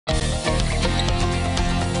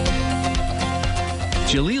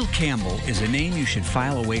Jaleel Campbell is a name you should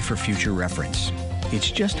file away for future reference.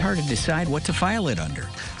 It's just hard to decide what to file it under.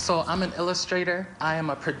 So I'm an illustrator, I am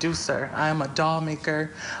a producer, I am a doll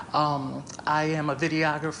maker, I am a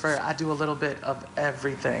videographer. I do a little bit of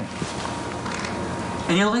everything.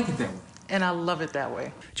 And you like it that way? And I love it that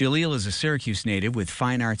way. Jaleel is a Syracuse native with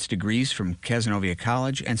fine arts degrees from Cazenovia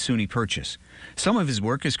College and SUNY Purchase. Some of his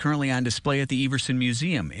work is currently on display at the Everson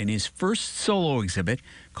Museum in his first solo exhibit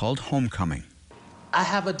called Homecoming. I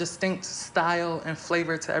have a distinct style and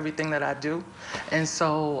flavor to everything that I do. And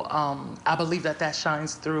so I believe that that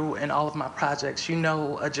shines through in all of my projects. You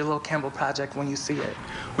know a Jaleel Campbell project when you see it.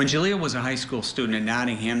 When Jaleel was a high school student in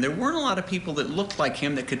Nottingham, there weren't a lot of people that looked like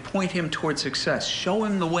him that could point him toward success, show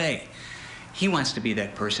him the way. He wants to be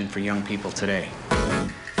that person for young people today.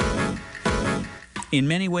 In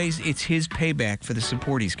many ways, it's his payback for the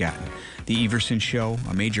support he's gotten. The Everson Show,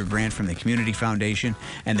 a major grant from the Community Foundation,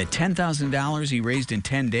 and the $10,000 he raised in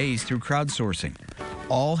 10 days through crowdsourcing,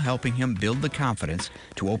 all helping him build the confidence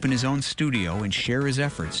to open his own studio and share his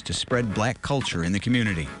efforts to spread black culture in the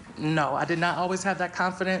community. No, I did not always have that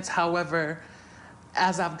confidence. However,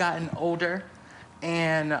 as I've gotten older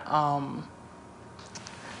and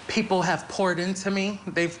people have poured into me,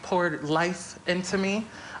 they've poured life into me,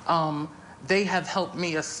 they have helped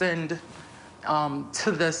me ascend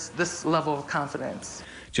to this level of confidence.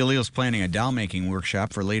 Jaleel's planning a doll-making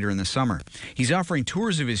workshop for later in the summer. He's offering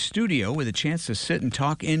tours of his studio with a chance to sit and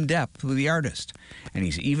talk in depth with the artist. And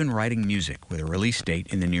he's even writing music with a release date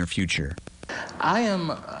in the near future. I am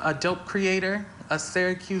a dope creator, a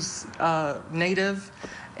Syracuse native,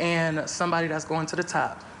 and somebody that's going to the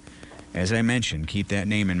top. As I mentioned, keep that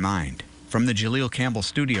name in mind. From the Jaleel Campbell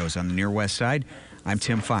Studios on the Near West Side, I'm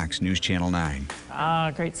Tim Fox, News Channel 9.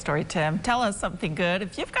 Great story, Tim. Tell us something good.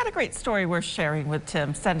 If you've got a great story worth sharing with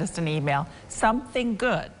Tim, send us an email,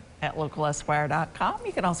 somethinggood@localsyr.com.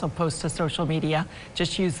 You can also post to social media.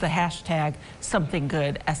 Just use the hashtag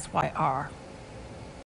somethinggoodsyr.